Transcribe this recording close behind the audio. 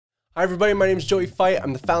Hi everybody, my name is Joey Fight.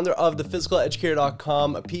 I'm the founder of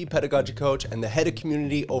thephysicaleducator.com, a PE pedagogy coach, and the head of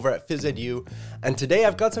community over at PhysEdu. And today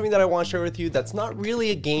I've got something that I want to share with you that's not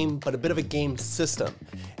really a game, but a bit of a game system.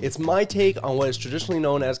 It's my take on what is traditionally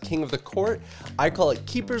known as King of the Court. I call it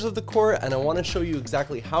Keepers of the Court, and I want to show you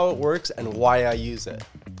exactly how it works and why I use it.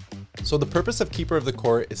 So the purpose of Keeper of the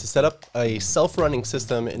Court is to set up a self-running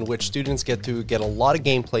system in which students get a lot of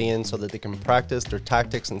gameplay in so that they can practice their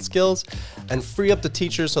tactics and skills and free up the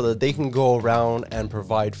teachers so that they can go around and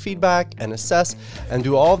provide feedback and assess and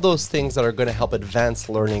do all of those things that are going to help advance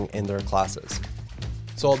learning in their classes.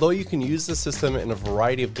 So although you can use the system in a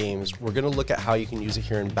variety of games, we're going to look at how you can use it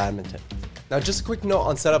here in badminton. Now, just a quick note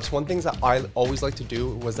on setups. One thing that I always like to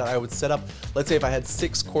do was that I would set up, let's say if I had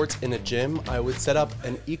 6 courts in a gym, I would set up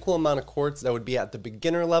an equal amount of courts that would be at the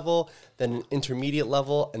beginner level, then an intermediate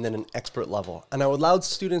level, and then an expert level. And I would allow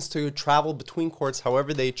students to travel between courts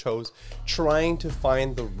however they chose, trying to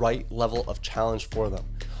find the right level of challenge for them.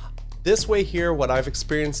 This way here, what I've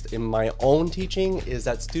experienced in my own teaching is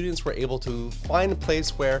that students were able to find a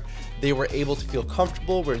place where they were able to feel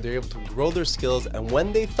comfortable, where they're able to grow their skills, and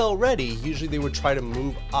when they felt ready, usually they would try to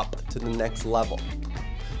move up to the next level.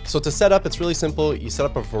 So to set up, it's really simple. You set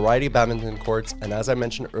up a variety of badminton courts, and as I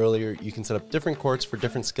mentioned earlier, you can set up different courts for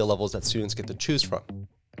different skill levels that students get to choose from.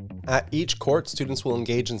 At each court, students will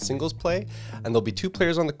engage in singles play, and there'll be 2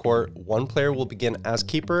 players on the court. One player will begin as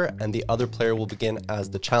keeper, and the other player will begin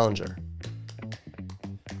as the challenger.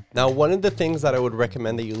 Now, one of the things that I would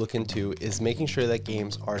recommend that you look into is making sure that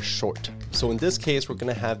games are short. So in this case, we're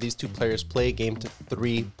going to have these 2 players play a game to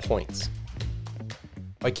 3 points.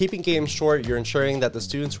 By keeping games short, you're ensuring that the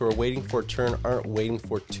students who are waiting for a turn aren't waiting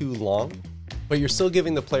for too long, but you're still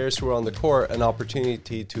giving the players who are on the court an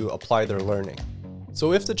opportunity to apply their learning.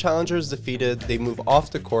 So if the challenger is defeated, they move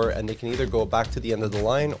off the court and they can either go back to the end of the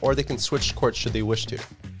line or they can switch courts should they wish to.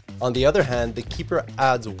 On the other hand, the keeper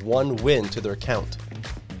adds 1 win to their count.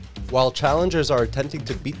 While challengers are attempting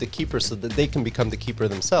to beat the keeper so that they can become the keeper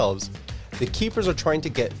themselves, the keepers are trying to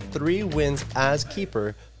get 3 wins as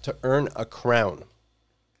keeper to earn a crown.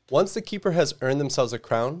 Once the keeper has earned themselves a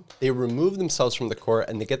crown, they remove themselves from the court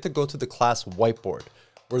and they get to go to the class whiteboard,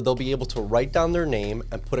 where they'll be able to write down their name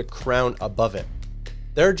and put a crown above it.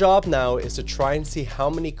 Their job now is to try and see how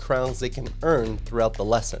many crowns they can earn throughout the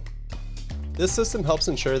lesson. This system helps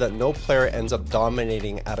ensure that no player ends up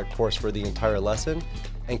dominating at a course for the entire lesson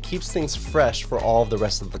and keeps things fresh for all of the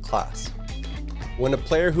rest of the class. When a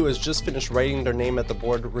player who has just finished writing their name at the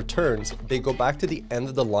board returns, they go back to the end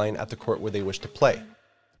of the line at the court where they wish to play.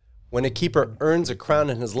 When a keeper earns a crown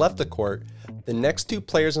and has left the court, the next 2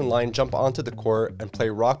 players in line jump onto the court and play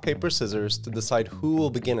rock, paper, scissors to decide who will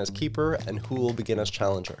begin as keeper and who will begin as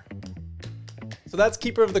challenger. So that's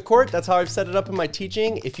Keeper of the Court. That's how I've set it up in my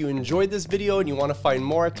teaching. If you enjoyed this video and you want to find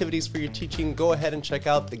more activities for your teaching, go ahead and check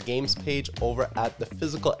out the games page over at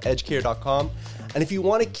thephysicaleducator.com. And if you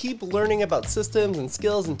want to keep learning about systems and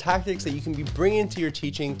skills and tactics that you can be bringing to your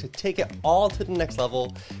teaching to take it all to the next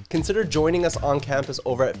level, consider joining us on campus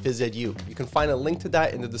over at PhysEdu. You can find a link to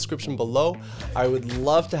that in the description below. I would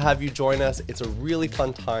love to have you join us. It's a really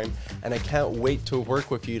fun time, and I can't wait to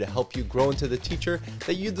work with you to help you grow into the teacher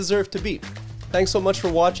that you deserve to be. Thanks so much for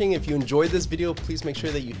watching. If you enjoyed this video, please make sure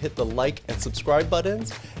that you hit the like and subscribe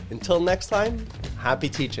buttons. Until next time, happy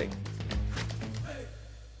teaching.